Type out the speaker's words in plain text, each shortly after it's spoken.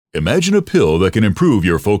Imagine a pill that can improve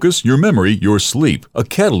your focus, your memory, your sleep, a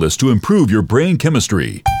catalyst to improve your brain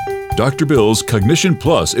chemistry. Dr. Bill's Cognition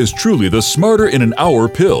Plus is truly the smarter in an hour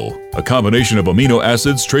pill. A combination of amino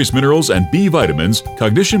acids, trace minerals, and B vitamins,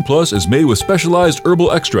 Cognition Plus is made with specialized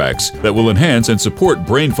herbal extracts that will enhance and support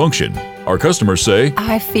brain function. Our customers say,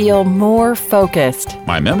 I feel more focused.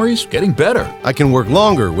 My memory's getting better. I can work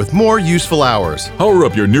longer with more useful hours. Power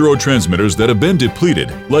up your neurotransmitters that have been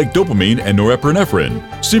depleted, like dopamine and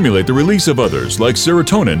norepinephrine. Stimulate the release of others, like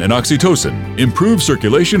serotonin and oxytocin. Improve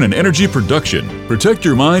circulation and energy production. Protect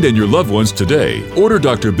your mind and your loved ones today. Order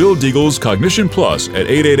Dr. Bill Deagle's Cognition Plus at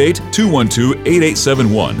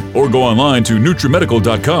 888-212-8871 or go online to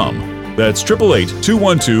NutriMedical.com. That's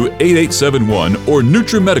 888-212-8871 or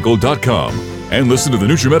NutriMedical.com. And listen to the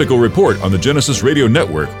NutriMedical Report on the Genesis Radio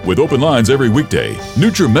Network with open lines every weekday.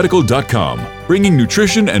 NutriMedical.com, bringing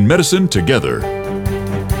nutrition and medicine together.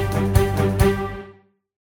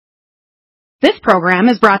 This program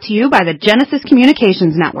is brought to you by the Genesis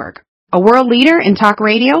Communications Network, a world leader in talk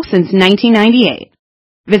radio since 1998.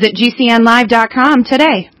 Visit GCNlive.com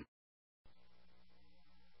today.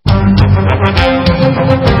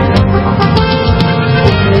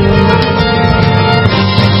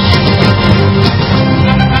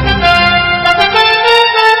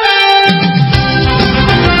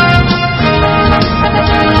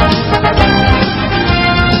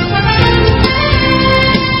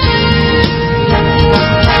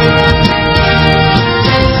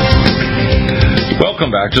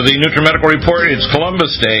 Welcome back to the NutriMedical Report. It's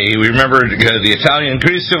Columbus Day. We remember the Italian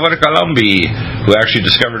Cristoforo Colombi, who actually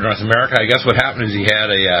discovered North America. I guess what happened is he had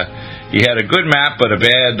a good map, but a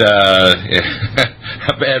bad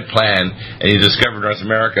a bad plan, and he discovered North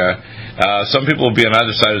America. Some people will be on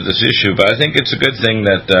either side of this issue, but I think it's a good thing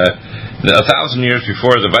that 1,000 years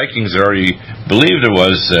before the Vikings had already believed there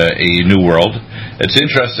was a new world. It's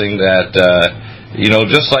interesting that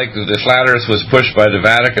just like the flat earth was pushed by the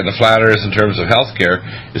Vatican, the flat earth in terms of healthcare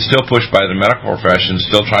is still pushed by the medical profession,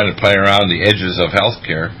 still trying to play around the edges of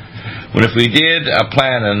healthcare. When if we did a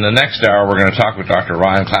plan, in the next hour we're going to talk with Dr.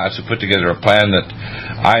 Ryan Klatz, who put together a plan that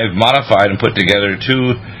I've modified and put together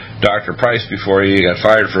to Dr. Price before he got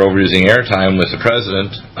fired for overusing airtime with the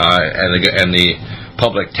president and the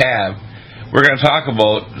public tab. We're going to talk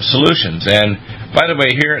about solutions. And by the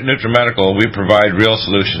way, here at NutriMedical, we provide real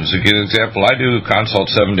solutions. To give an example, I do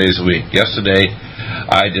consults 7 days a week. Yesterday,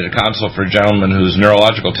 I did a consult for a gentleman whose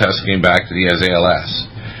neurological test came back that he has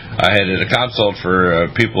ALS. I did a consult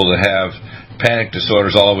for people that have panic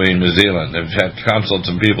disorders all the way in New Zealand. I've had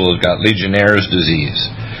consults on people who've got Legionnaire's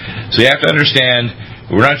disease. So you have to understand,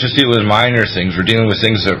 we're not just dealing with minor things. We're dealing with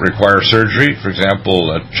things that require surgery. For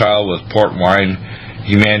example, a child with port wine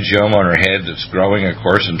hemangioma on her head that's growing, of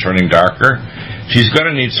course, and turning darker. She's going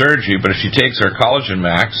to need surgery, but if she takes her Collagen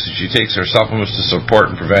Max, if she takes her supplements to support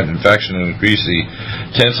and prevent infection and increase the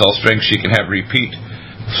tensile strength, she can have repeat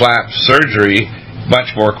flap surgery much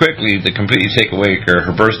more quickly to completely take away her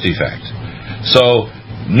birth defect. So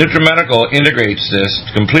NutriMedical integrates this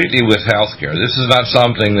completely with healthcare. This is not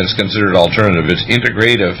something that's considered alternative. It's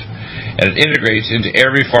integrative, and it integrates into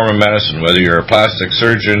every form of medicine, whether you're a plastic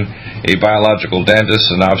surgeon, a biological dentist,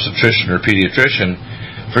 an obstetrician, or pediatrician.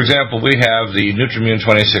 For example, we have the Nutrimune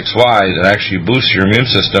 26Y that actually boosts your immune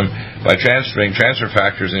system by transferring transfer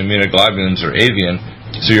factors and immunoglobulins, or avian,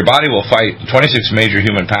 so your body will fight 26 major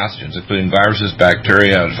human pathogens, including viruses,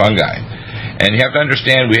 bacteria, and fungi. And you have to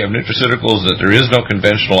understand we have nutraceuticals that there is no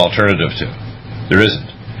conventional alternative to. There isn't.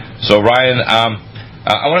 So, Ryan,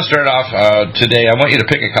 I want to start off today. I want you to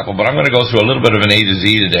pick a couple, but I'm going to go through a little bit of an A to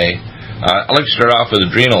Z today. I'd like to start off with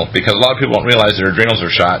adrenal, because a lot of people don't realize their adrenals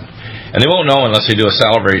are shot. And they won't know unless they do a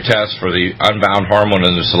salivary test for the unbound hormone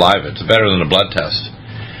in their saliva. It's better than a blood test.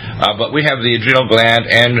 But we have the adrenal gland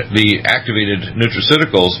and the activated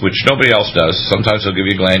nutraceuticals, which nobody else does. Sometimes they'll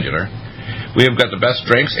give you glandular. We have got the best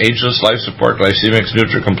drinks, ageless, life support, glycemx,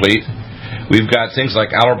 nutricomplete. We've got things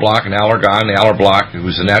like AllerBlock and Allergon. The AllerBlock,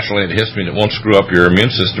 who's a natural antihistamine that won't screw up your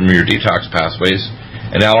immune system or your detox pathways.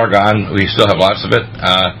 And Allergon, we still have lots of it,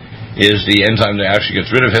 is the enzyme that actually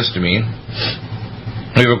gets rid of histamine.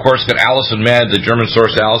 We've, of course, got Allicin Med, the German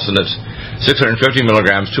source Allicin, that's 650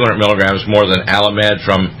 milligrams, 200 milligrams more than Alamed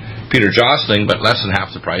from Peter Jostling, but less than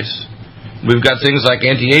half the price. We've got things like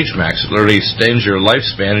antiagemax. It literally extends your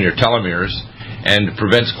lifespan and your telomeres and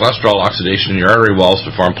prevents cholesterol oxidation in your artery walls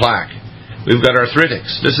to form plaque. We've got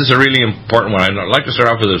arthritics. This is a really important one. I'd like to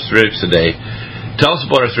start off with arthritics today. Tell us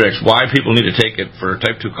about arthritics, why people need to take it for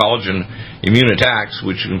type 2 collagen immune attacks,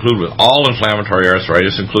 which include with all inflammatory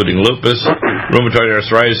arthritis, including lupus, rheumatoid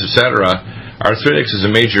arthritis, etc. Arthritics is a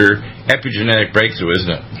major epigenetic breakthrough,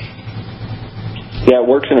 isn't it? Yeah, it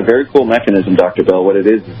works in a very cool mechanism, Dr. Bill. What it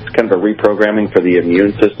is, it's kind of a reprogramming for the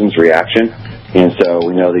immune system's reaction. And so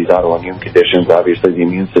we know these autoimmune conditions, obviously the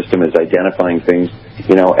immune system is identifying things,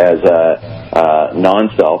 as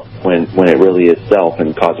non-self when it really is self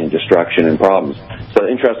and causing destruction and problems. So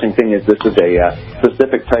the interesting thing is this is a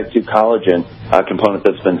specific type 2 collagen component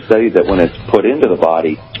that's been studied that when it's put into the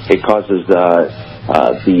body, it causes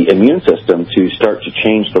the immune system to start to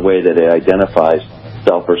change the way that it identifies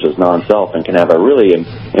self versus non-self, and can have a really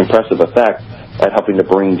impressive effect at helping to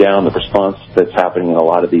bring down the response that's happening in a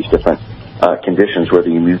lot of these different conditions where the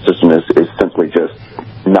immune system is simply just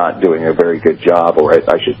not doing a very good job, or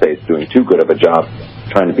I should say it's doing too good of a job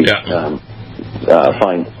trying to be find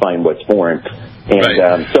what's foreign.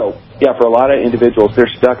 And so, for a lot of individuals, they're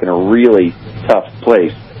stuck in a really tough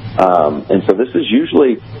place. And so this is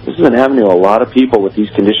an avenue a lot of people with these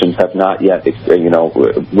conditions have not yet,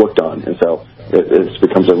 worked on. And so it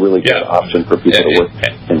becomes a really good option for people to work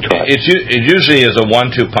and try. It usually is a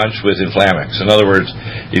 1-2 punch with Inflamex. In other words,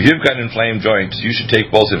 if you've got inflamed joints, you should take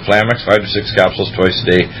both Inflamex 5 to 6 capsules twice a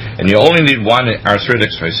day, and you only need one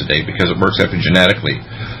arthritis twice a day because it works epigenetically.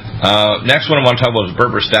 Next one I want to talk about is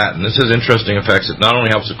Berberstatin. This has interesting effects. It not only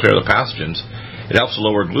helps to clear the pathogens, it helps to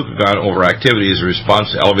lower glucagon overactivity as a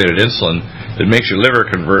response to elevated insulin that makes your liver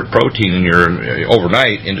convert protein in your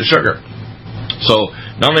overnight into sugar. So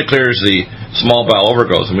not only clears the small bowel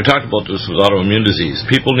overgrowth, and we talked about this with autoimmune disease.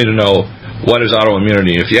 People need to know what is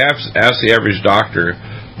autoimmunity. If you ask the average doctor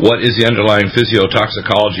what is the underlying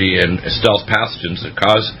physiotoxicology and stealth pathogens that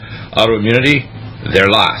cause autoimmunity,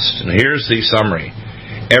 they're lost. And here's the summary.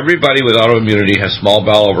 Everybody with autoimmunity has small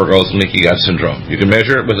bowel overgrowth and leaky gut syndrome. You can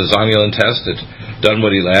measure it with a zonulin test at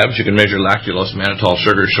Dunwoody Labs. You can measure lactulose mannitol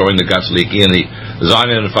sugar showing the gut's leaky, and the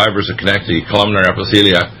zonulin fibers that connect the columnar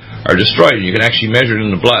epithelia are destroyed. You can actually measure it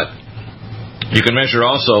in the blood. You can measure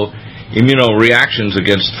also immunoreactions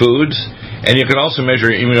against foods, and you can also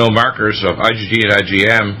measure immunomarkers of IgG and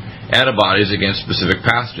IgM antibodies against specific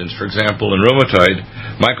pathogens. For example, in rheumatoid,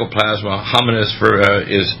 Mycoplasma hominis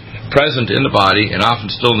is present in the body and often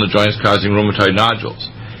still in the joints, causing rheumatoid nodules.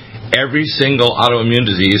 Every single autoimmune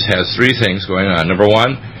disease has three things going on. Number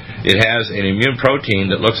one, it has an immune protein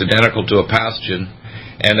that looks identical to a pathogen,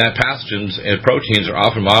 and that pathogens and proteins are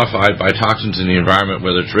often modified by toxins in the environment,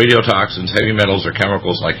 whether it's radiotoxins, heavy metals, or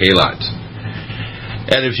chemicals like halides.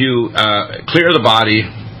 And if you clear the body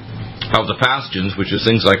of the pathogens, which is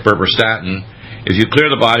things like Berberstatin, if you clear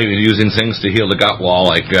the body using things to heal the gut wall,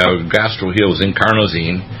 like GastroHeal with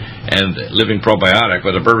carnosine and living probiotic,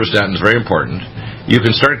 but the Berberstatin is very important, you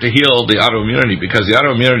can start to heal the autoimmunity, because the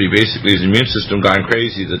autoimmunity basically is the immune system gone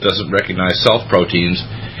crazy that doesn't recognize self-proteins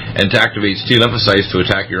and activates T lymphocytes to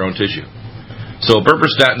attack your own tissue. So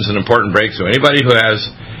Berberstatin is an important breakthrough. Anybody who has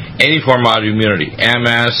any form of autoimmunity,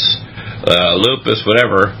 MS, lupus,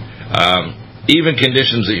 whatever, even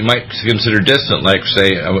conditions that you might consider distant, like,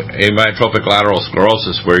 say, amyotrophic lateral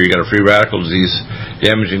sclerosis, where you got a free radical disease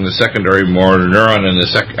damaging the secondary motor neuron and the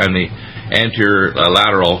anterior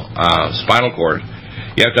lateral spinal cord,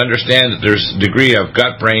 you have to understand that there's a degree of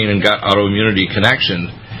gut-brain and gut autoimmunity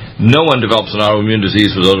connection. No one develops an autoimmune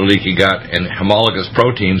disease without a leaky gut and homologous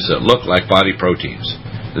proteins that look like body proteins.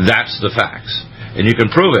 That's the facts. And you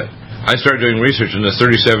can prove it. I started doing research on this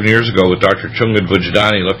 37 years ago with Dr. Chungad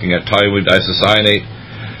Vujadani, looking at toluene isocyanate,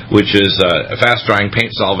 which is a fast-drying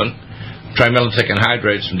paint solvent, trimellitic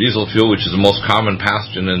anhydrase from diesel fuel, which is the most common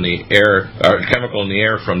pathogen in the air, or chemical in the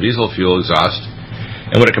air from diesel fuel exhaust.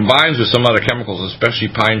 And when it combines with some other chemicals, especially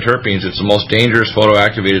pine terpenes, it's the most dangerous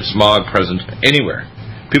photoactivated smog present anywhere.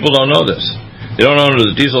 People don't know this. They don't know that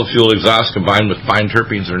the diesel fuel exhaust combined with pine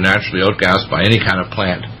terpenes are naturally outgassed by any kind of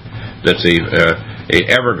plant that's a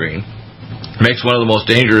evergreen, makes one of the most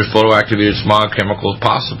dangerous photoactivated smog chemicals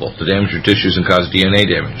possible to damage your tissues and cause DNA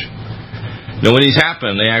damage. Now, when these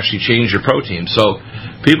happen, they actually change your protein. So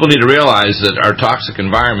people need to realize that our toxic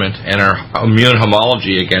environment and our immune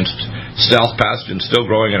homology against stealth pathogens still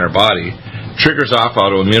growing in our body triggers off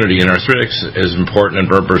autoimmunity, and arthritis is important in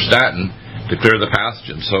Berberstatin to clear the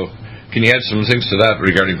pathogen. So can you add some things to that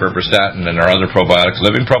regarding Berberstatin and our other probiotics?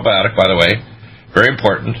 Living probiotic, by the way, very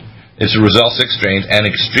important. It's a Result 6 strain, and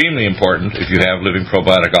extremely important if you have Living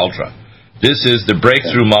Probiotic Ultra. This is the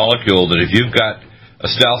breakthrough molecule that if you've got a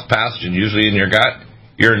stealth pathogen, usually in your gut,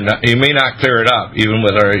 you may not clear it up, even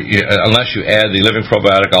with unless you add the Living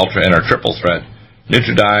Probiotic Ultra and our triple threat,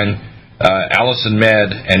 Nutridyne, Allison Med,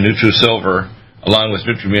 and NutriSilver, along with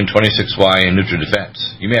NutriMune 26Y and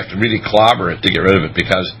NutriDefense. You may have to really clobber it to get rid of it,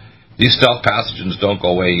 because these stealth pathogens don't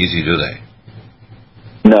go away easy, do they?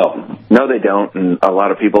 No, they don't. And a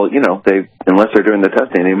lot of people, unless they're doing the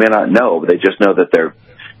testing, they may not know, but they just know that they're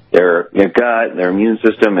their gut, their immune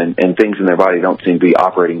system, and things in their body don't seem to be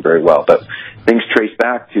operating very well. But things trace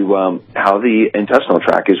back to how the intestinal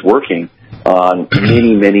tract is working on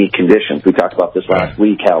many, many conditions. We talked about this last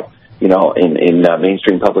week, how, in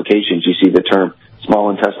mainstream publications, you see the term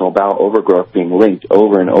small intestinal bowel overgrowth being linked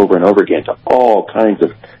over and over and over again to all kinds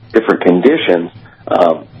of different conditions.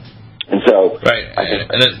 And so,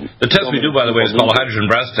 the test we do, by the way, is called a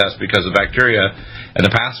hydrogen breath test because the bacteria and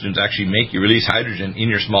the pathogens actually make you release hydrogen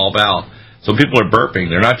in your small bowel. So people are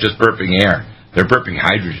burping. They're not just burping air. They're burping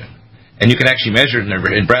hydrogen. And you can actually measure it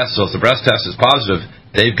in breath. So if the breath test is positive,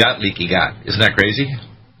 they've got leaky gut. Isn't that crazy?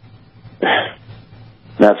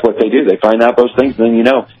 That's what they do. They find out those things, and then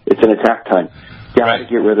it's an attack time. Got to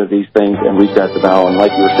get rid of these things and reset the bowel. And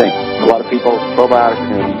like you were saying, a lot of people, probiotics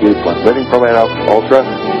are going to be used. Like Living Probiotic Ultra,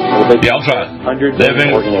 the Ultra, 100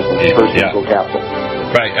 living organisms per single capsule.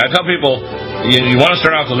 Right. I tell people, you want to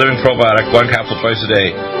start off with Living Probiotic, 1 capsule twice a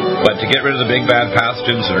day, but to get rid of the big bad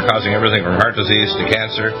pathogens that are causing everything from heart disease to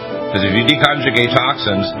cancer, because if you deconjugate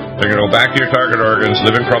toxins, they're going to go back to your target organs.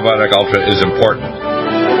 Living Probiotic Ultra is important.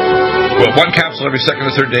 Well, 1 capsule every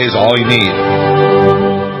second or third day is all you need.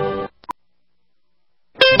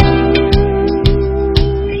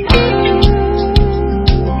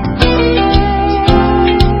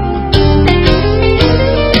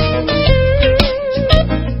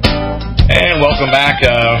 Welcome back.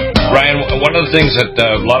 Ryan, one of the things that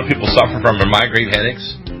a lot of people suffer from are migraine headaches,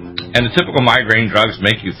 and the typical migraine drugs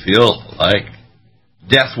make you feel like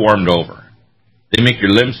death warmed over. They make your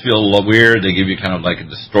limbs feel a little weird. They give you kind of like a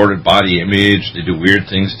distorted body image. They do weird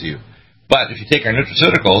things to you. But if you take our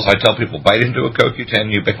nutraceuticals, I tell people bite into a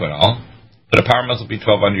CoQ10 ubiquinol, put a power methyl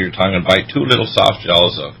B12 under your tongue, and bite 2 little soft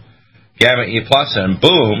gels of gamma E+, and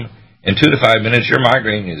boom, in 2 to 5 minutes, your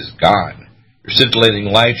migraine is gone. Your scintillating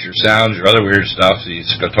lights, your sounds, your other weird stuff, the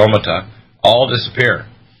scotomata, all disappear.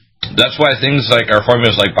 That's why things like our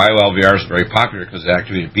formulas like BioLVR is very popular, because they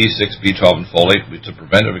activate B6, B12, and folate, which are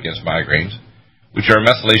preventive against migraines, which are a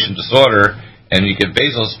methylation disorder, and you get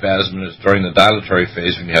vasospasm during the dilatory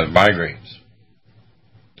phase when you have migraines.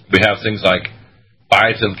 We have things like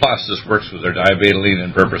Biotin Plus. This works with their Diabeta Lean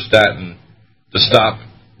and Berberstatin to stop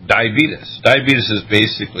diabetes. Diabetes is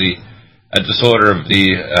basically a disorder of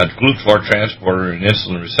the glutathione transporter and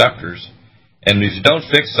insulin receptors. And if you don't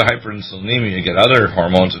fix the hyperinsulinemia, you get other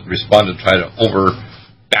hormones that respond to try to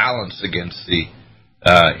overbalance against the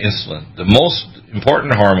insulin. The most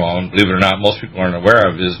important hormone, believe it or not, most people aren't aware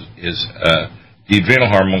of, is the adrenal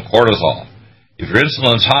hormone cortisol. If your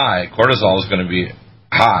insulin's high, cortisol is going to be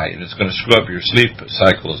high, and it's going to screw up your sleep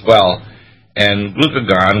cycle as well. And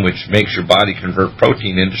glucagon, which makes your body convert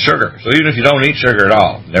protein into sugar. So even if you don't eat sugar at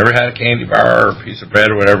all, never had a candy bar or a piece of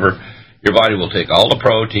bread or whatever, your body will take all the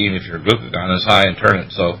protein if your glucagon is high and turn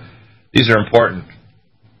it. So these are important.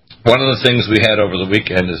 One of the things we had over the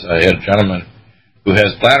weekend is I had a gentleman who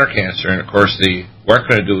has bladder cancer, and of course they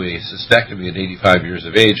weren't going to do a cystectomy at 85 years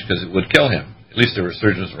of age because it would kill him. At least there were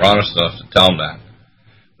surgeons who were honest enough to tell him that.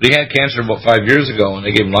 But he had cancer about 5 years ago, and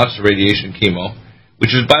they gave him lots of radiation and chemo,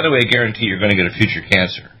 which is, by the way, a guarantee you're going to get a future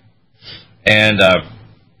cancer. And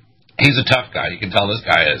he's a tough guy. You can tell this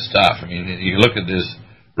guy is tough. I mean, you look at his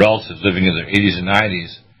relatives living in their 80s and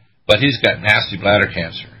 90s, but he's got nasty bladder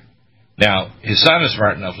cancer. Now, his son is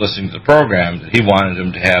smart enough listening to the program that he wanted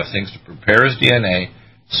him to have things to prepare his DNA,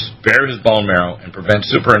 spare his bone marrow, and prevent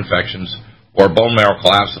superinfections or bone marrow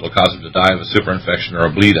collapse that will cause him to die of a superinfection or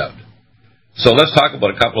a bleed out. So let's talk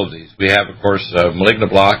about a couple of these. We have, of course,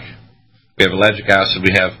 MalignaBlock. We have ellagic acid,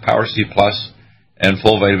 we have Power C Plus, and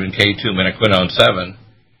full vitamin K2, menaquinone 7.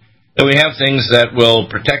 Then we have things that will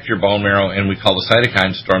protect your bone marrow, and we call the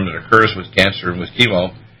cytokine storm that occurs with cancer and with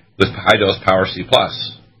chemo, with high-dose Power C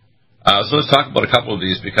Plus. So let's talk about a couple of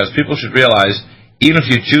these, because people should realize, even if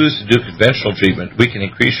you choose to do conventional treatment, we can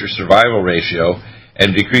increase your survival ratio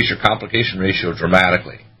and decrease your complication ratio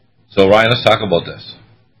dramatically. So, Ryan, let's talk about this.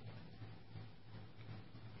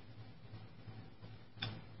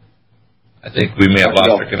 I think we may have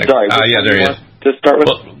lost our connection. Sorry, there he is. To start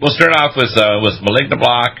with? We'll start off with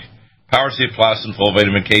MalignaBlock, Power C Plus, and full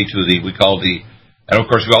vitamin K2. And of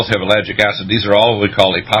course we also have ellagic acid. These are all what we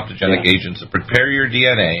call apoptogenic agents that prepare your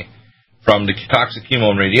DNA from the toxic chemo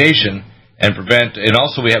and radiation and prevent. And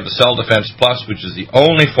also we have the Cell Defense Plus, which is the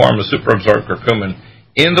only form of superabsorbed curcumin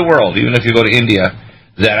in the world, even if you go to India,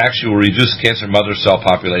 that actually will reduce cancer mother cell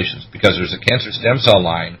populations, because there's a cancer stem cell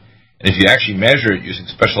line. And if you actually measure it using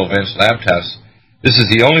special advanced lab tests, this is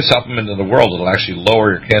the only supplement in the world that will actually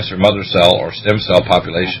lower your cancer mother cell or stem cell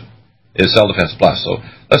population. It is Cell Defense Plus. So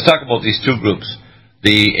let's talk about these two groups.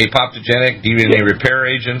 The apoptogenic DNA repair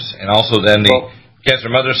agents, and also then the cancer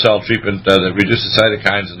mother cell treatment that reduces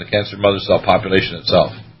cytokines in the cancer mother cell population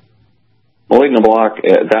itself? MalignaBlock,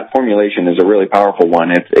 that formulation is a really powerful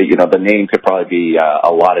one. The name could probably be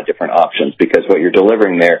a lot of different options, because what you're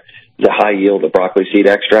delivering there is a high yield of broccoli seed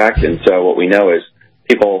extract. And so what we know is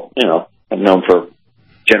people, have known for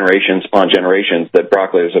generations upon generations that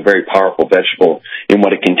broccoli is a very powerful vegetable in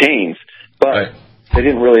what it contains, but they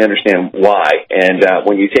didn't really understand why. And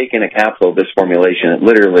when you take in a capsule of this formulation, it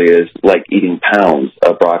literally is like eating pounds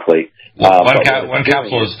of broccoli. One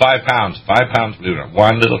capsule is 5 pounds. 5 pounds, believe it or not.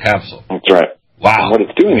 One little capsule. That's right. Wow. And what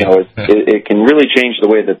it's doing, though, is it can really change the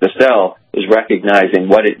way that the cell is recognizing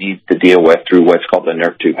what it needs to deal with through what's called the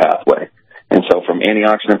NRF2 pathway. And so from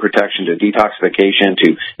antioxidant protection to detoxification to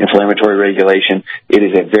inflammatory regulation, it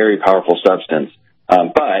is a very powerful substance.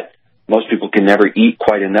 But most people can never eat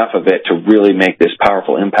quite enough of it to really make this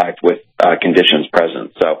powerful impact with conditions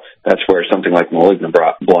present. So that's where something like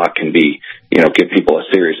MalignaBlock can be, give people a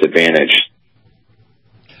serious advantage.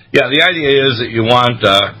 Yeah, the idea is that you want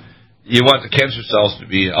the cancer cells to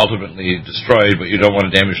be ultimately destroyed, but you don't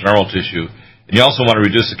want to damage normal tissue. And you also want to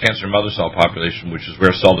reduce the cancer mother cell population, which is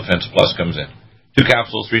where Cell Defense Plus comes in. 2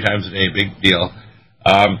 capsules 3 times a day, big deal.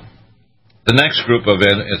 The next group of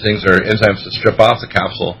things are enzymes that strip off the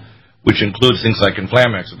capsule, which includes things like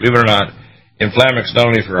Inflammex. Believe it or not, Inflammex not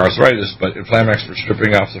only for arthritis, but Inflammex for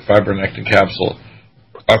stripping off the fibronectin capsule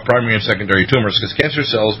of primary and secondary tumors, because cancer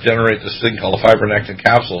cells generate this thing called a fibronectin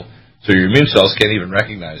capsule, so your immune cells can't even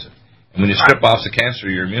recognize it. And when you strip off the cancer,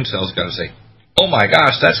 your immune cells got to say, "Oh my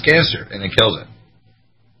gosh, that's cancer," and it kills it.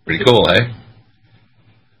 Pretty cool, eh?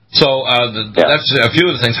 So that's a few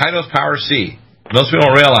of the things. High-dose Power C. Most people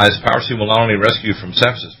don't realize Power C will not only rescue you from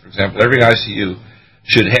sepsis. For example, every ICU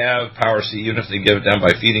should have Power C, even if they give it down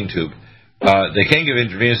by feeding tube. They can give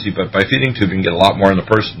intravenously, but by feeding tube you can get a lot more in the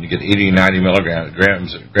person. You get 80 and 90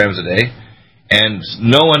 grams a day. And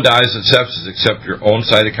no one dies of sepsis except your own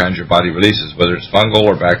cytokines your body releases, whether it's fungal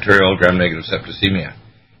or bacterial gram-negative septicemia.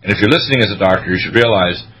 And if you're listening as a doctor, you should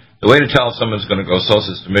realize the way to tell if someone's going to go SOS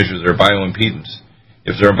is to measure their bioimpedance.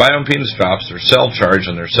 If their bioimpedance drops, their cell charge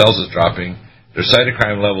on their cells is dropping, their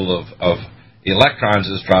cytokine level of electrons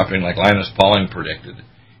is dropping, like Linus Pauling predicted.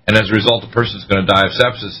 And as a result, the person's going to die of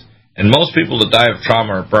sepsis. And most people that die of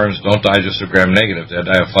trauma or burns don't die just of gram-negative. They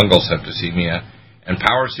die of fungal septicemia. And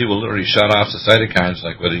Power C will literally shut off the cytokines,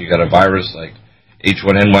 like whether you got a virus like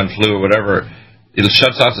H1N1 flu or whatever. It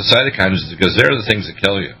shuts off the cytokines because they're the things that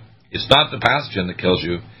kill you. It's not the pathogen that kills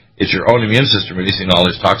you. It's your own immune system releasing all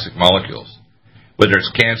these toxic molecules. Whether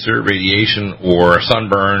it's cancer, radiation, or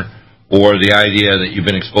sunburn, or the idea that you've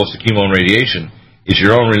been exposed to chemo and radiation, it's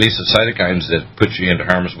your own release of cytokines that puts you into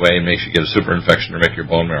harm's way and makes you get a super infection or make your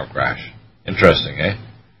bone marrow crash. Interesting, eh?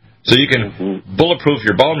 So you can bulletproof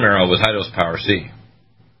your bone marrow with high-dose Power C.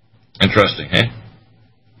 Interesting, eh?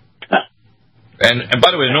 And by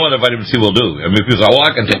the way, no other vitamin C will do. I mean, people say, "Oh,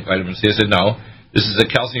 I can take vitamin C." I said, no. This is a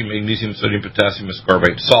calcium, magnesium, sodium, potassium,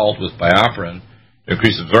 ascorbate salt with bioperin to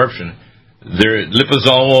increase absorption. They're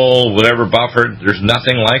liposomal, whatever, buffered. There's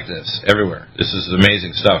nothing like this everywhere. This is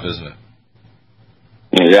amazing stuff, isn't it?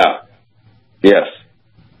 Yeah. Yes.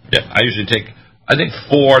 Yeah. I usually take, I think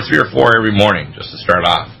 3 or 4 every morning just to start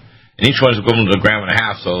off. And each one's equivalent to 1.5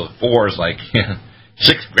 grams, so 4 is like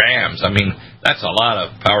 6 grams. I mean, that's a lot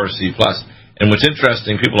of Power C plus. And what's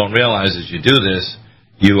interesting, people don't realize as you do this,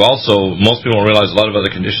 you also, most people don't realize a lot of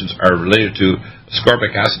other conditions are related to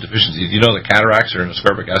ascorbic acid deficiency. Do you know that cataracts are an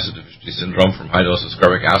ascorbic acid deficiency syndrome from high-dose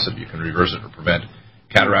ascorbic acid? You can reverse it or prevent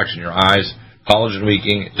cataracts in your eyes, collagen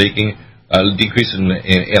leaking, decrease in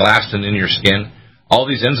elastin in your skin. All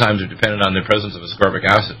these enzymes are dependent on the presence of ascorbic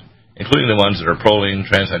acid, including the ones that are proline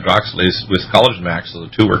transhydroxylase with collagen max, so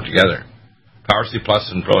the two work together. Power C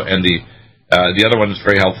plus and the other one that's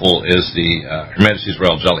very helpful is the Hermetices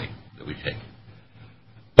Royal Jelly that we take.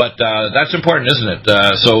 But that's important, isn't it?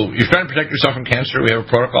 So you're trying to protect yourself from cancer. We have a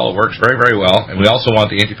protocol that works very, very well. And we also want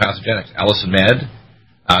the antipathogenics. Allison Med,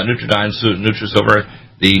 Nutridyne, NutriSilver,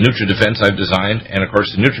 the NutriDefense I've designed, and, of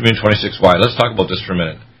course, the NutriMune 26Y. Let's talk about this for a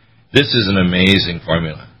minute. This is an amazing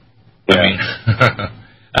formula. Yeah.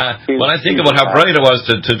 I mean, when I think about how brilliant it was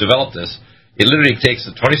to develop this, it literally takes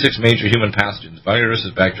the 26 major human pathogens,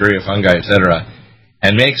 viruses, bacteria, fungi, etc.,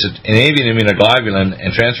 and makes it an avian immunoglobulin and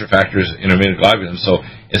transfer factors in immunoglobulin. So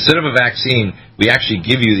instead of a vaccine, we actually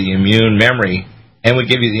give you the immune memory, and we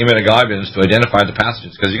give you the immunoglobulins to identify the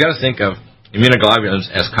pathogens. Because you've got to think of immunoglobulins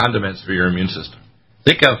as condiments for your immune system.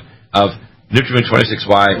 Think of NutriMune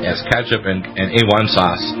 26Y as ketchup and A1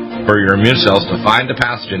 sauce for your immune cells to find the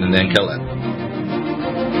pathogen and then kill it.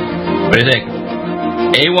 What do you think?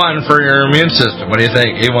 A1 for your immune system. What do you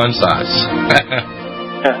think? A1 sauce.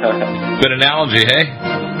 Good analogy, hey?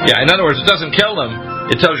 Yeah, in other words, it doesn't kill them.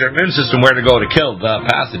 It tells your immune system where to go to kill the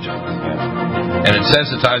pathogen. And it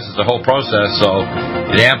sensitizes the whole process, so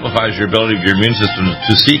it amplifies your ability of your immune system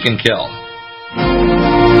to seek and kill.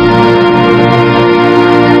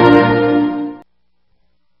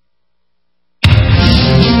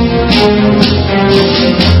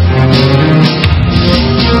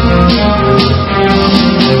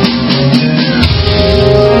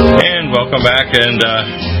 And welcome back. And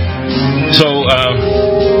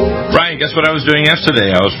Ryan, guess what I was doing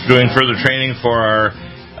yesterday? I was doing further training for our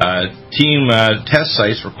team test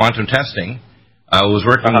sites for quantum testing. I was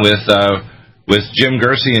working with Jim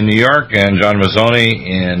Gersey in New York and John Mazzoni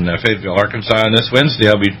in Fayetteville, Arkansas. And this Wednesday,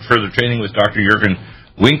 I'll be further training with Dr. Jürgen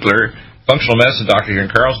Winkler, functional medicine doctor here in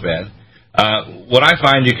Carlsbad. What I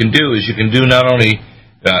find you can do is you can do not only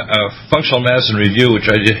a functional medicine review, which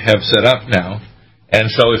I have set up now. And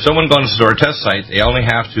so if someone goes to our test site, they only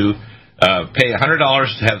have to pay $100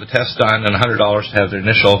 to have the test done and $100 to have their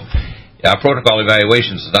initial protocol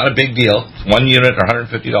evaluations. It's not a big deal. It's 1 unit or $150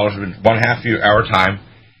 for 1.5 hour time,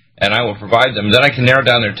 and I will provide them. Then I can narrow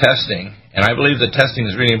down their testing, and I believe that testing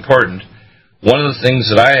is really important. One of the things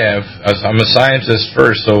that I have, I'm a scientist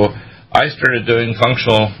first, so I started doing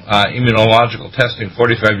functional immunological testing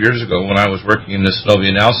 45 years ago when I was working in the Sanofi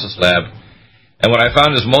analysis lab. And what I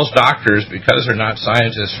found is most doctors, because they're not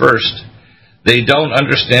scientists first, they don't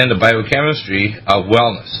understand the biochemistry of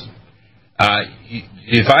wellness.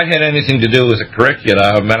 If I had anything to do with the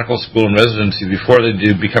curricula of medical school and residency before they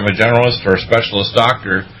do become a generalist or a specialist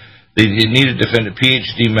doctor, they needed to defend a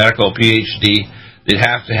PhD, medical PhD. They'd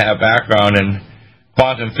have to have background in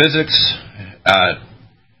quantum physics,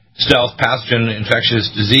 stealth pathogen infectious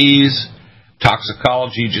disease,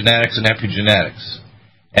 toxicology, genetics, and epigenetics.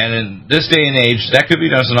 And in this day and age, that could be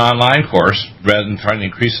done as an online course rather than trying to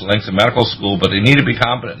increase the length of medical school, but they need to be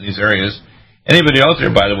competent in these areas. Anybody out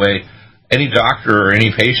there, by the way, any doctor or any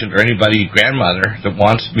patient or anybody, grandmother, that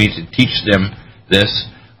wants me to teach them this,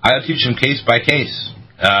 I'll teach them case by case.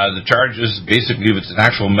 The charge is basically, if it's an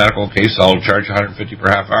actual medical case, I'll charge $150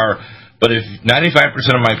 per half hour. But if 95%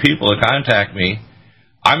 of my people that contact me,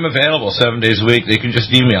 I'm available 7 days a week. They can just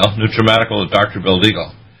email NutriMedical at Dr. Bill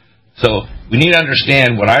Deagle. So we need to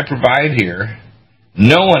understand what I provide here,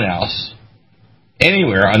 no one else,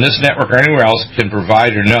 anywhere on this network or anywhere else can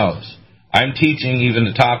provide or knows. I'm teaching even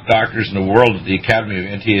the top doctors in the world at the Academy of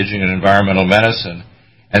Anti-Aging and Environmental Medicine,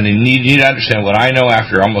 and they need to understand what I know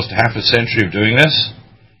after almost half a century of doing this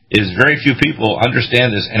is very few people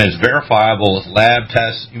understand this, and it's verifiable with lab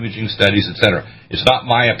tests, imaging studies, etc. It's not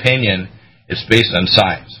my opinion. It's based on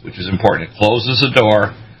science, which is important. It closes the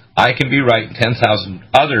door. I can be right, and 10,000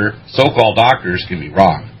 other so-called doctors can be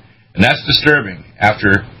wrong. And that's disturbing.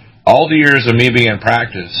 After all the years of me being in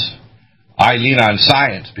practice, I lean on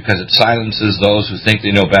science because it silences those who think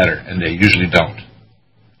they know better, and they usually don't.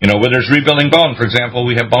 You know, whether it's rebuilding bone, for example,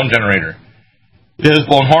 we have bone generator. It has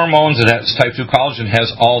bone hormones, it has type 2 collagen,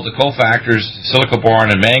 has all the cofactors, silica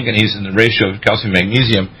boron and manganese in the ratio of calcium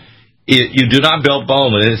magnesium. You do not build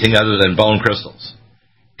bone with anything other than bone crystals.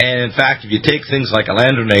 And in fact, if you take things like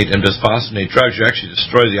alendronate and bisphosphonate drugs, you actually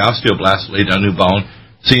destroy the osteoblasts to lay down new bone.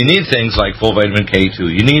 So you need things like full vitamin K2.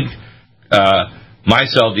 You need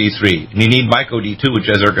micelle D3. And you need myco D2, which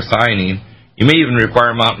has ergothioneine. You may even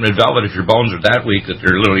require mountain red velvet if your bones are that weak that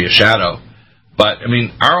they're literally a shadow. But, I mean,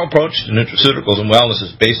 our approach to nutraceuticals and wellness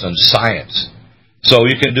is based on science. So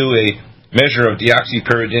you can do a measure of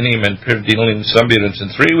deoxypyridinium and pyridinium subunits in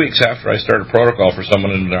 3 weeks after I start a protocol for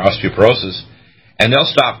someone in their osteoporosis. And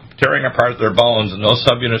they'll stop tearing apart their bones, and those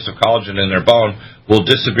subunits of collagen in their bone will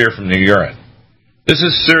disappear from their urine. This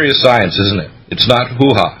is serious science, isn't it? It's not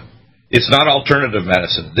hoo-ha. It's not alternative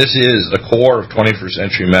medicine. This is the core of 21st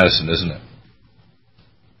century medicine, isn't it?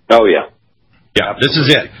 Oh, yeah. Yeah, this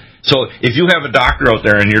is it. So if you have a doctor out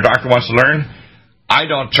there and your doctor wants to learn, I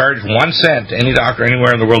don't charge 1 cent to any doctor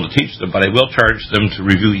anywhere in the world to teach them, but I will charge them to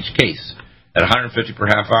review each case at $150 per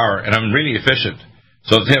half hour, and I'm really efficient.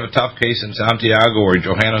 So if they have a tough case in Santiago or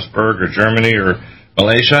Johannesburg or Germany or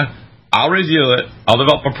Malaysia, I'll review it. I'll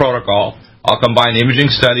develop a protocol. I'll combine imaging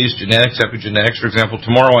studies, genetics, epigenetics. For example,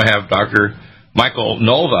 tomorrow I have Dr. Michael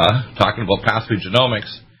Nova talking about pathway genomics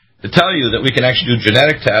to tell you that we can actually do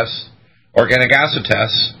genetic tests, organic acid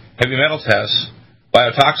tests, heavy metal tests,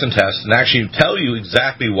 biotoxin tests, and actually tell you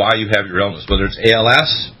exactly why you have your illness, whether it's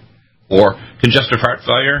ALS or congestive heart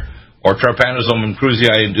failure or trypanosome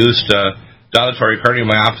cruzi-induced dilatory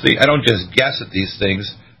cardiomyopathy. I don't just guess at these things.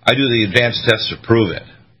 I do the advanced tests to prove it.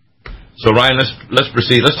 So, Ryan, let's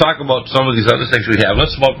proceed. Let's talk about some of these other things we have.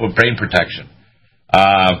 Let's talk about brain protection.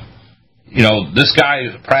 this guy,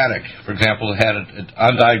 Braddock, for example, had an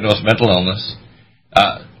undiagnosed mental illness.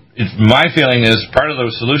 My feeling is part of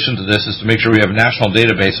the solution to this is to make sure we have a national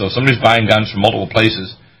database, so if somebody's buying guns from multiple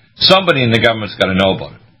places, somebody in the government's got to know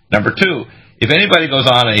about it. Number two, if anybody goes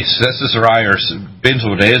on a SSRI or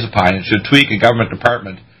benzodiazepine and should tweak a government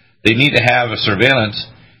department, they need to have a surveillance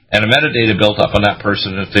and a metadata built up on that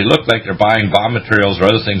person. If they look like they're buying bomb materials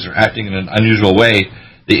or other things or acting in an unusual way,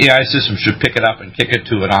 the AI system should pick it up and kick it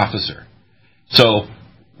to an officer. So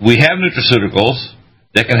we have nutraceuticals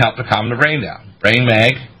that can help to calm the brain down. Brain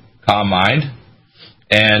Mag, Calm Mind,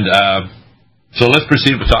 and so let's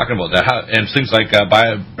proceed with talking about that. And things like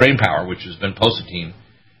Brain Power, which has been Positine,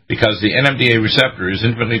 because the NMDA receptor is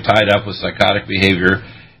intimately tied up with psychotic behavior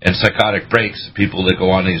and psychotic breaks, people that go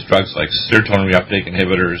on these drugs like serotonin reuptake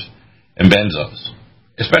inhibitors and benzos,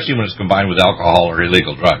 especially when it's combined with alcohol or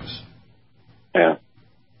illegal drugs. Yeah.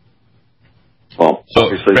 Well,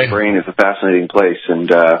 obviously the brain is a fascinating place, and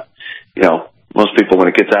most people, when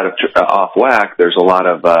it gets off whack, there's a lot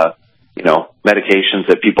of medications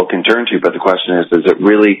that people can turn to. But the question is it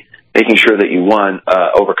really making sure that you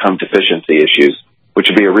overcome deficiency issues, which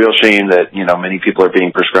would be a real shame that many people are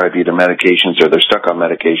being prescribed either medications or they're stuck on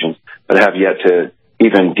medications, but have yet to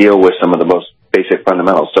even deal with some of the most basic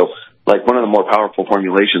fundamentals. So, like one of the more powerful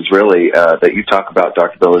formulations, really, that you talk about,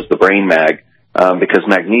 Dr. Bill, is the Brain Mag, because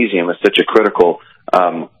magnesium is such a critical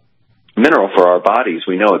mineral for our bodies.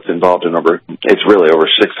 We know it's involved in it's really over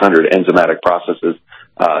 600 enzymatic processes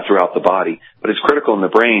throughout the body, but it's critical in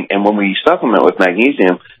the brain. And when we supplement with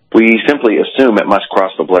magnesium, we simply assume it must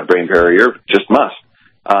cross the blood-brain barrier, just must.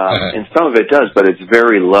 And some of it does, but it's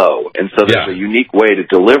very low. And so there's a unique way to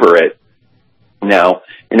deliver it now,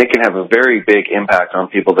 and it can have a very big impact on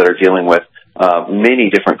people that are dealing with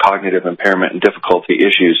many different cognitive impairment and difficulty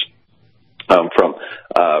issues, from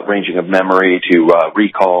ranging of memory to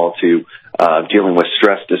recall to dealing with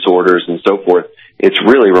stress disorders and so forth. It's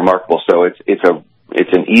really remarkable. So it's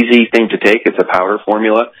an easy thing to take. It's a powder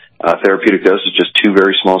formula. Therapeutic dose is just 2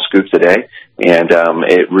 very small scoops a day. And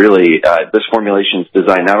it really, this formulation is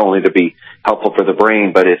designed not only to be helpful for the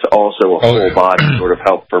brain, but it's also a whole body sort of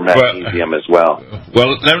help for magnesium as well.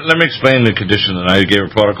 Well, let me explain the condition. And I gave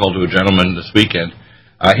a protocol to a gentleman this weekend.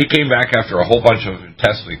 He came back after a whole bunch of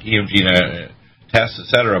tests, like EMG tests,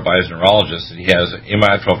 etc., by his neurologist, and he has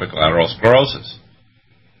amyotrophic lateral sclerosis.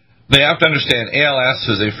 They have to understand ALS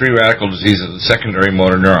is a free radical disease of the secondary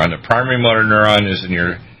motor neuron. The primary motor neuron is in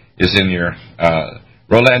your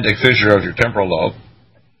Rolandic fissure of your temporal lobe.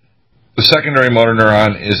 The secondary motor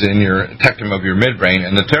neuron is in your tectum of your midbrain,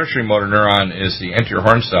 and the tertiary motor neuron is the anterior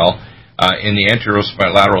horn cell in the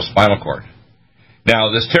anterolateral spinal cord.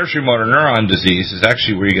 Now, this tertiary motor neuron disease is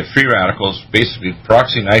actually where you get free radicals, basically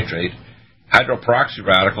peroxynitrate, hydroperoxy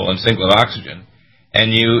radical, and singlet oxygen,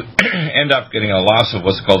 and you end up getting a loss of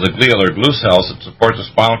what's called the glial or glue cells that support the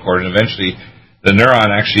spinal cord, and eventually the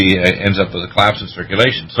neuron actually ends up with a collapse in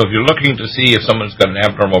circulation. So if you're looking to see if someone's got an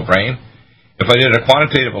abnormal brain, if I did a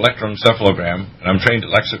quantitative electroencephalogram, and I'm trained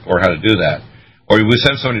at Lexicor how to do that, or we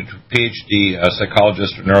send somebody to a PhD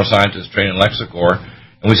psychologist or neuroscientist trained in Lexicor,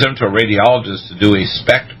 and we send them to a radiologist to do a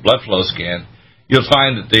SPECT blood flow scan, you'll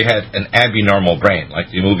find that they had an abnormal brain,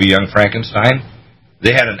 like the movie Young Frankenstein.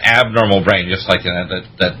 They had an abnormal brain, just like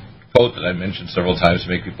that quote that I mentioned several times to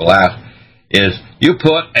make people laugh, is you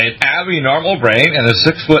put an abnormal brain in a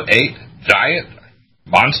 6'8" giant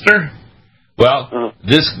monster? Well,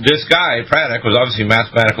 this guy, Braddock, was obviously a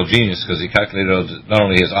mathematical genius because he calculated not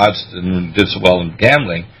only his odds and did so well in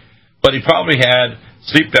gambling, but he probably had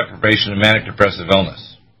sleep deprivation and manic depressive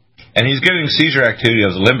illness. And he's getting seizure activity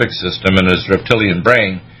of the limbic system in his reptilian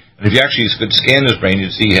brain. And if you actually could scan his brain,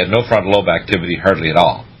 you'd see he had no frontal lobe activity hardly at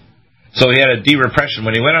all. So he had a de-repression.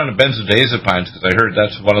 When he went on to benzodiazepines, because I heard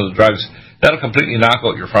that's one of the drugs, that'll completely knock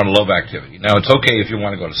out your frontal lobe activity. Now, it's okay if you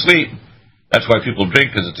want to go to sleep. That's why people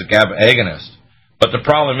drink, because it's a GABA agonist. But the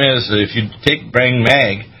problem is that if you take Brain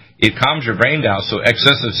Mag, it calms your brain down, so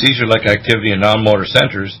excessive seizure-like activity in non-motor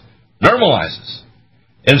centers normalizes.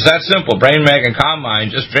 And it's that simple. Brain Mag and Calm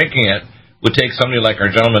Mind, just drinking it, would take somebody like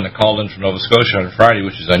our gentleman that called in from Nova Scotia on Friday,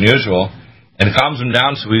 which is unusual, and it calms him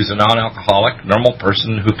down so he's a non-alcoholic, normal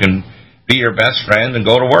person who can be your best friend and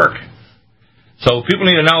go to work. So people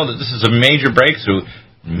need to know that this is a major breakthrough.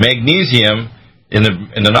 Magnesium in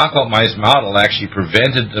the knockout mice model actually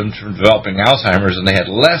prevented them from developing Alzheimer's, and they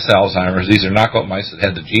had less Alzheimer's. These are knockout mice that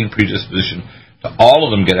had the gene predisposition to all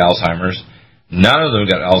of them get Alzheimer's. None of them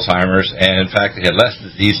got Alzheimer's, and in fact, they had less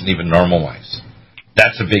disease than even normal mice.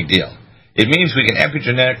 That's a big deal. It means we can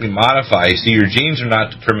epigenetically modify. See, your genes are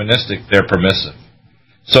not deterministic, they're permissive.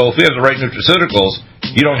 So if we have the right nutraceuticals,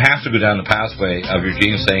 you don't have to go down the pathway of your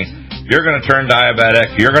genes saying, you're going to turn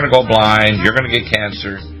diabetic, you're going to go blind, you're going to get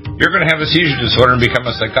cancer, you're going to have a seizure disorder and become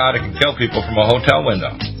a psychotic and kill people from a hotel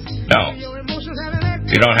window. No.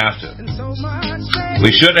 You don't have to.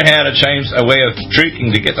 We should have had a way of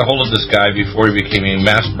treating to get the hold of this guy before he became a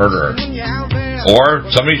mass murderer. Or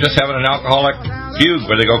somebody just having an alcoholic fugue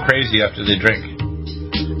where they go crazy after they drink.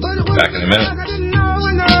 Back in a minute.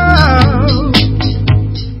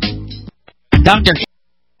 Doctor.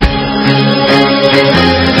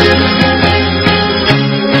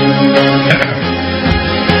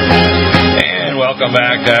 And welcome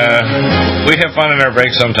back. We have fun in our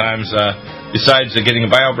breaks sometimes. Besides getting a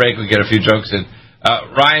bio break, we get a few jokes in.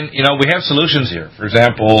 Ryan, we have solutions here. For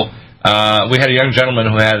example, we had a young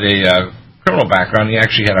gentleman who had a criminal background. He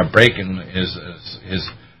actually had a break in his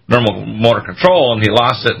normal motor control, and he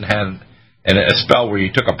lost it and had a spell where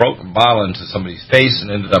he took a broken bottle into somebody's face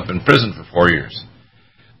and ended up in prison for 4 years.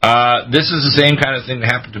 This is the same kind of thing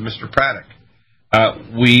that happened to Mr. Praddock.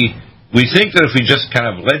 We think that if we just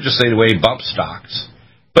kind of legislate away bump stocks,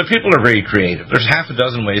 but people are very creative. There's half a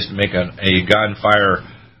dozen ways to make a gun fire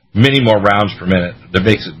many more rounds per minute that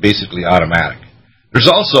makes it basically automatic. There's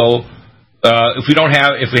also if we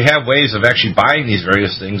have ways of actually buying these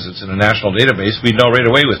various things that's in a national database, we'd know right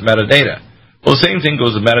away with metadata. Well, the same thing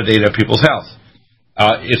goes with metadata of people's health.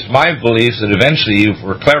 It's my belief that eventually, if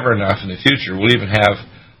we're clever enough in the future, we'll even have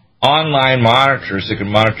online monitors that can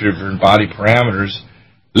monitor different body parameters,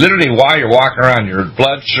 literally while you're walking around, your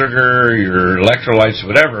blood sugar, your electrolytes,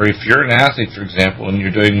 whatever. If you're an athlete, for example, and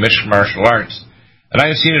you're doing mixed martial arts, and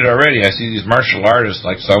I've seen it already. I see these martial artists,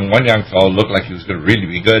 like one young fellow looked like he was going to really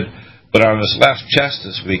be good, but on his left chest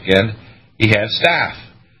this weekend, he had staph.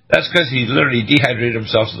 That's because he literally dehydrated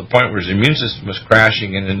himself to the point where his immune system was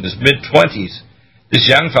crashing, and in his mid-20s, this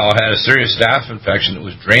young fellow had a serious staph infection that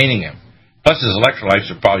was draining him. Plus his electrolytes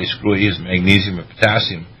are probably screwy, his magnesium and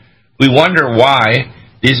potassium. We wonder why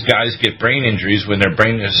these guys get brain injuries when their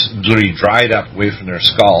brain is literally dried up away from their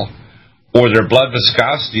skull, or their blood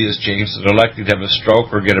viscosity has changed so they're likely to have a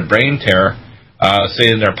stroke or get a brain tear,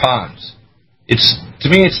 say, in their palms. To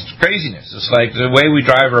me, it's craziness. It's like the way we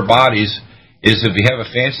drive our bodies is if we have a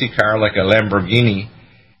fancy car like a Lamborghini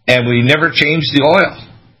and we never change the oil.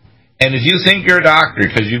 And if you think your doctor,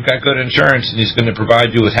 because you've got good insurance and he's going to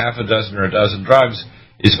provide you with half a dozen or a dozen drugs,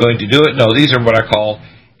 is going to do it, no, these are what I call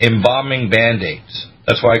embalming Band-Aids.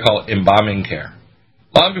 That's why I call it embalming care.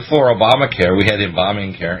 Long before Obamacare, we had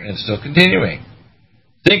embalming care, and it's still continuing.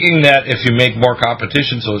 Thinking that if you make more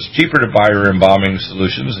competition so it's cheaper to buy your embalming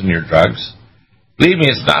solutions and your drugs, believe me,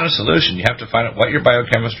 it's not a solution. You have to find out what your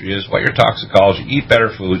biochemistry is, what your toxicology, eat better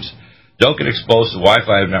foods, don't get exposed to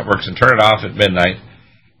Wi-Fi networks and turn it off at midnight,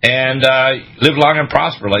 and live long and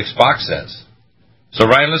prosper, like Spock says. So,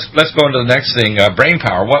 Ryan, let's go into the next thing, brain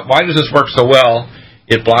power. Why does this work so well?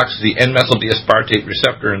 It blocks the N-methyl D-aspartate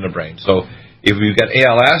receptor in the brain. So if you've got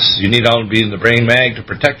ALS, you need to be in the brain mag to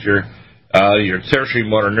protect your tertiary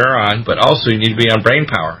motor neuron, but also you need to be on brain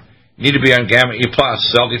power. You need to be on gamma E+,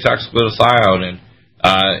 cell detox glutathione,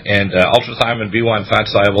 and ultrathymine B1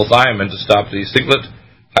 fat-soluble thiamine to stop the singlet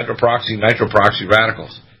hydroperoxy nitroperoxy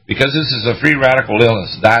radicals. Because this is a free radical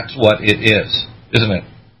illness, that's what it is, isn't it?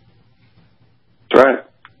 That's right.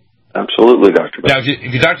 Absolutely, Dr. Now, if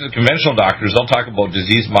you talk to the conventional doctors, they'll talk about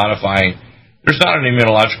disease-modifying. There's not an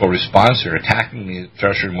immunological response here attacking the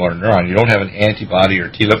tertiary motor neuron. You don't have an antibody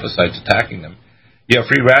or T lymphocytes attacking them. You have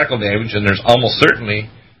free radical damage, and there's almost certainly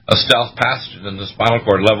a stealth pathogen in the spinal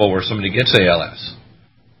cord level where somebody gets ALS.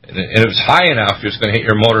 And if it's high enough, it's going to hit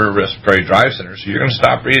your motor respiratory drive center, so you're going to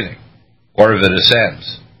stop breathing, or if it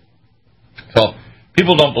ascends. So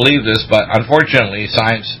people don't believe this, but unfortunately,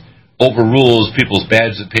 science overrules people's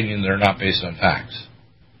bad opinion that are not based on facts.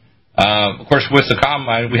 Of course, with the Calm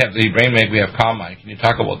Mind, we have the Brain Mag, we have Calm Mind. Can you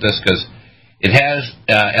talk about this? Because it has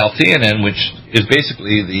L-theanine, which is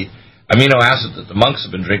basically the amino acid that the monks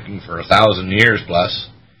have been drinking for 1,000 years plus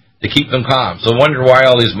to keep them calm. So I wonder why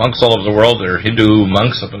all these monks all over the world, they're Hindu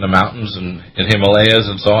monks up in the mountains and in Himalayas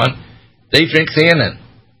and so on, they drink theanine.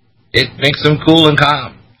 It makes them cool and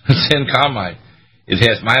calm. It's in Calm Mind. It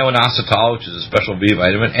has myo-inositol, which is a special B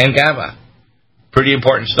vitamin, and GABA. Pretty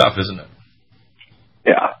important stuff, isn't it?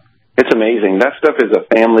 Yeah. It's amazing. That stuff is a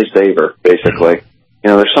family saver, basically.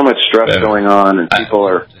 There's so much stress going on, and people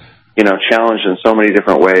are, challenged in so many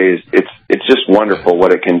different ways. It's just wonderful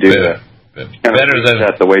what it can do. Better than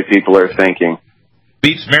the way people are thinking.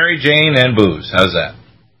 Beats Mary Jane and booze. How's that?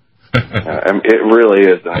 It really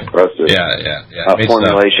is impressive.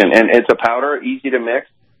 Formulation. And it's a powder, easy to mix.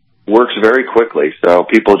 Works very quickly, so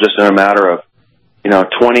people just in a matter of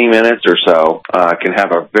 20 minutes or so can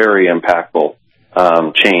have a very impactful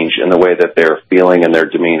change in the way that they're feeling and their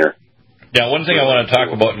demeanor. Yeah, one thing I want to talk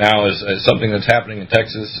about now is something that's happening in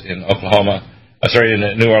Texas, in Oklahoma, in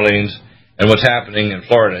New Orleans, and what's happening in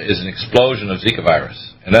Florida is an explosion of Zika virus.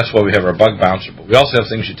 And that's why we have our bug bouncer. But we also have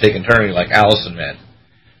things you take internally like Allison Med.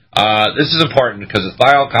 This is important because the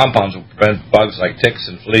thiol compounds will prevent bugs like ticks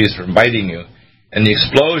and fleas from biting you. And the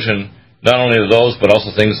explosion, not only of those, but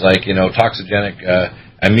also things like, toxigenic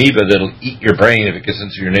amoeba that'll eat your brain if it gets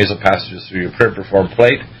into your nasal passages through your piriform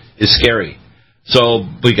plate, is scary. So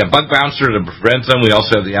we got bug bouncer to prevent them. We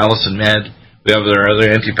also have the Allison Med. We have our other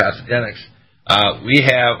antipathogenics. We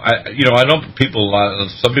have, I know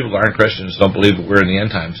some people aren't Christians, don't believe that we're in the end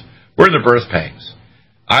times. We're in the birth pangs.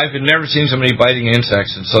 I've never seen so many biting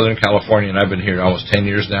insects in Southern California, and I've been here almost 10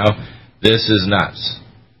 years now. This is nuts.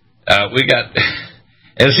 And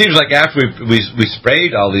it seems like after we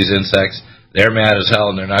sprayed all these insects, they're mad as hell,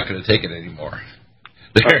 and they're not going to take it anymore.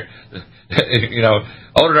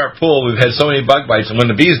 Out at our pool, we've had so many bug bites, and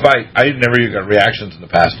when the bees bite, I never even got reactions in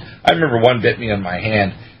the past. I remember one bit me on my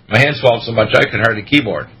hand. My hand swelled so much I could hardly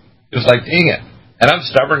keyboard. It was like, dang it. And I'm a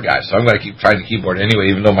stubborn guy, so I'm going to keep trying to keyboard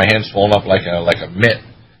anyway, even though my hand's swollen up like a mitt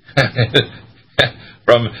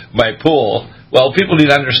from my pool. Well, people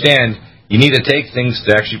need to understand you need to take things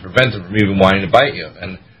to actually prevent them from even wanting to bite you.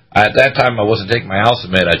 And at that time, I wasn't taking my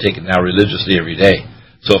Allison Med. I take it now religiously every day.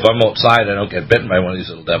 So if I'm outside, I don't get bitten by one of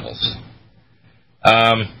these little devils.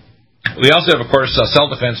 We also have, of course,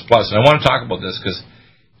 Cell Defense Plus. And I want to talk about this because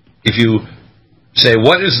if you say,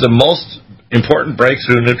 what is the most important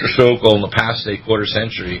breakthrough in nutraceutical in the past, say, quarter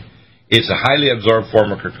century, it's a highly absorbed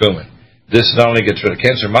form of curcumin. This not only gets rid of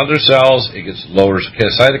cancer mother cells, it lowers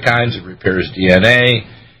cytokines, it repairs DNA.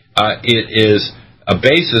 It is a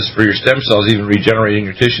basis for your stem cells even regenerating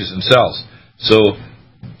your tissues and cells. So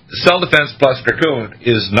Cell Defense Plus curcumin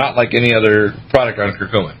is not like any other product on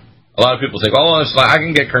curcumin. A lot of people think, I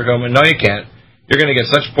can get curcumin. No, you can't. You're going to get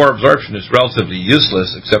such poor absorption, it's relatively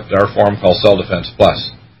useless, except our form called Cell Defense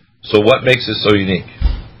Plus. So what makes this so unique?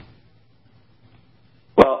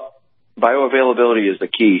 Well, bioavailability is the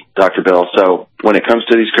key, Dr. Bill. So when it comes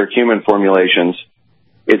to these curcumin formulations,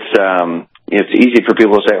 it's easy for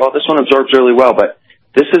people to say, this one absorbs really well, but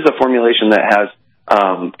this is a formulation that has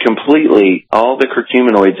completely all the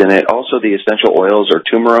curcuminoids in it, also the essential oils or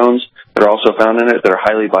tumerones that are also found in it that are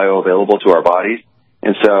highly bioavailable to our bodies.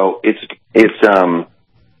 And so it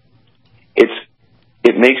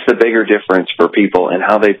makes the bigger difference for people and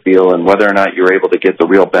how they feel and whether or not you're able to get the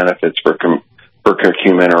real benefits for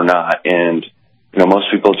curcumin or not. And most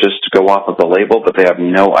people just go off of the label, but they have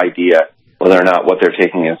no idea whether or not what they're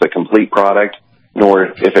taking is a complete product, nor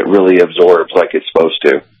if it really absorbs like it's supposed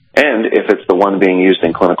to, and if it's the one being used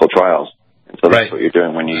in clinical trials. And so that's what you're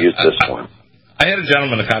doing when you use this one. I had a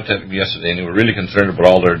gentleman that contacted me yesterday, and they were really concerned about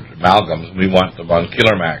all their amalgams. We want them on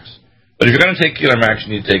Killer Max. But if you're going to take Killer Max,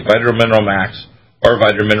 you need to take Vitamin Mineral Max or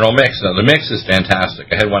Vitamin Mineral Mix. Now, the mix is fantastic.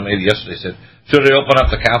 I had one lady yesterday said, should I open up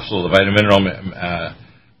the capsule of the Vitamin Mineral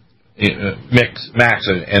Mix Max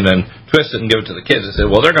and then twist it and give it to the kids? I said,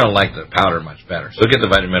 well, they're going to like the powder much better. So get the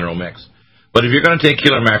Vitamin Mineral Mix. But if you're going to take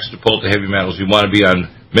Killer Max to pull out the heavy metals, you want to be on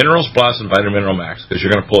Minerals Plus and Vitamin Mineral Max because you're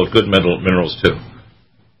going to pull out good minerals too.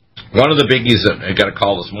 One of the biggies that I got a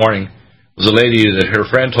call this morning was a lady that her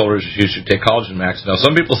friend told her she should take Collagen Max. Now,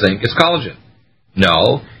 some people think it's collagen.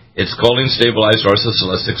 No, it's choline-stabilized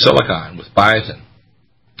orthosilicic silicon with biotin.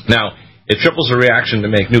 Now, it triples the reaction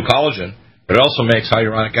to make new collagen, but it also makes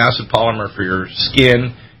hyaluronic acid polymer for your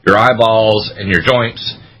skin, your eyeballs, and your joints.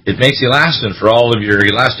 It makes elastin for all of your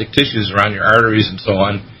elastic tissues around your arteries and so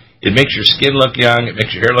on. It makes your skin look young. It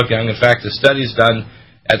makes your hair look young. In fact, the studies done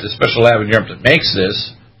at the special lab in Europe that makes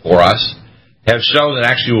this for us have shown that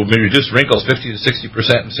actually will reduce wrinkles 50 to 60%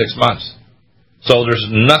 in 6 months. So there's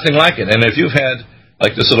nothing like it. And if you've had,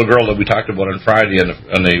 like this little girl that we talked about on Friday on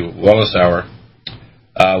the Wellness Hour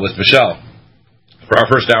with Michelle, for our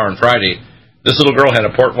first hour on Friday, this little girl had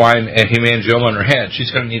a port wine and hemangioma in her head. She's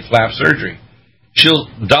going to need flap surgery. She'll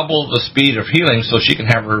double the speed of healing so she can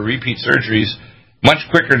have her repeat surgeries much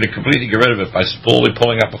quicker to completely get rid of it by slowly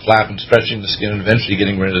pulling up a flap and stretching the skin and eventually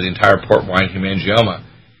getting rid of the entire port wine hemangioma.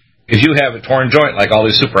 If you have a torn joint, like all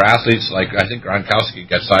these super athletes, like I think Gronkowski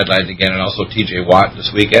got sidelined again, and also T.J. Watt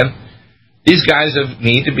this weekend, these guys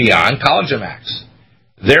need to be on Collagen Max.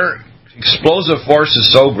 Their explosive force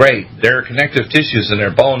is so great, their connective tissues and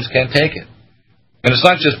their bones can't take it. And it's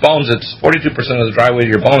not just bones, it's 42% of the dry weight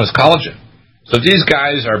of your bone is collagen. So if these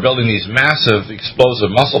guys are building these massive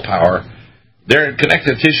explosive muscle power, their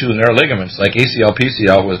connective tissue and their ligaments, like ACL,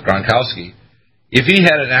 PCL with Gronkowski, if he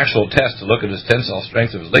had an actual test to look at his tensile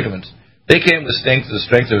strength of his ligaments, they came to the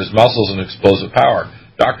strength of his muscles and explosive power.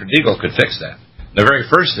 Dr. Deagle could fix that. The very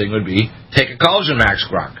first thing would be take a Collagen Max,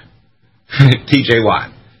 Gronk. TJ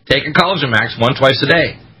Watt. Take a collagen max twice a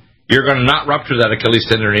day. You're going to not rupture that Achilles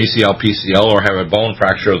tendon or ACL, PCL, or have a bone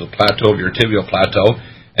fracture of the plateau of your tibial plateau.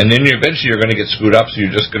 And then eventually you're going to get screwed up, so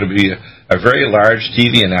you're just going to be a very large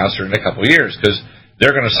TV announcer in a couple of years, because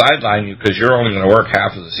they're going to sideline you because you're only going to work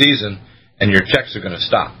half of the season, and your checks are going to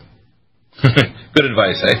stop. Good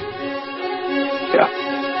advice, eh? Yeah.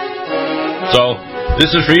 So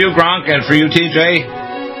this is for you, Gronk, and for you, TJ.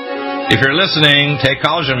 If you're listening, take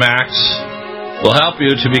Collagen Max. Will help you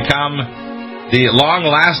to become the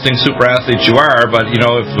long-lasting super athlete you are. But if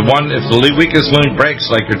the weakest link breaks,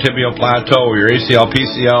 like your tibial plateau or your ACL,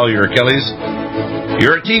 PCL, your Achilles,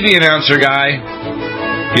 you're a TV announcer guy.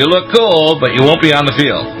 You look cool, but you won't be on the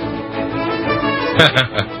field.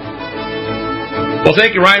 Well,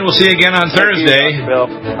 thank you, Ryan. We'll see you again on Thursday. Thank you,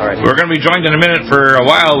 Dr. Bill. All right. We're going to be joined in a minute for a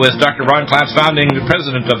while with Dr. Ron Clamps, founding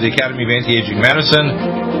president of the Academy of Anti-Aging Medicine.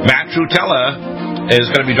 Matt Trutella is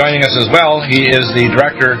going to be joining us as well. He is the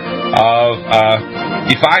director of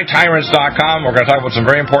DefyTyrants.com. We're going to talk about some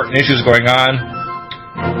very important issues going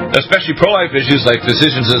on, especially pro-life issues like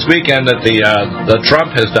decisions this weekend that the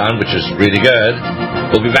Trump has done, which is really good.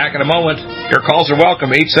 We'll be back in a moment. Your calls are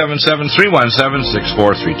welcome,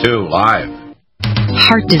 877-317-6432, live.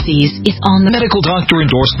 Heart disease is on the medical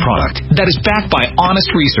doctor-endorsed product that is backed by honest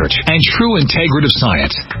research and true integrative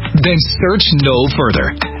science. Then search no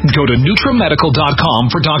further. Go to NutriMedical.com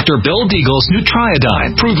for Dr. Bill Deagle's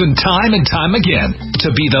Nutriodine, proven time and time again to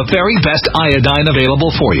be the very best iodine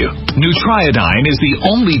available for you. Nutriodine is the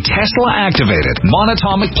only Tesla-activated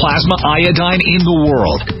monatomic plasma iodine in the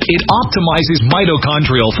world. It optimizes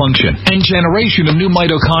mitochondrial function and generation of new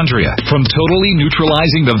mitochondria, from totally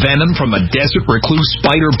neutralizing the venom from a desert recluse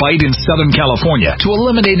spider bite in Southern California to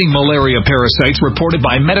eliminating malaria parasites reported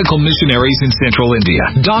by medical missionaries in Central India.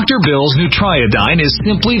 Dr. Bill's Nutriodine is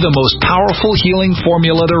simply the most powerful healing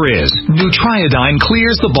formula there is. Nutriodine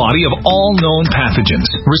clears the body of all known pathogens,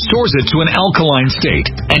 restores it to an alkaline state,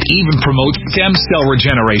 and even promotes stem cell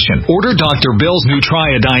regeneration. Order Dr. Bill's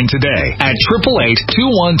Nutriodine today at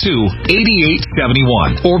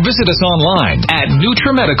 888-212-8871 or visit us online at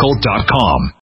NutriMedical.com.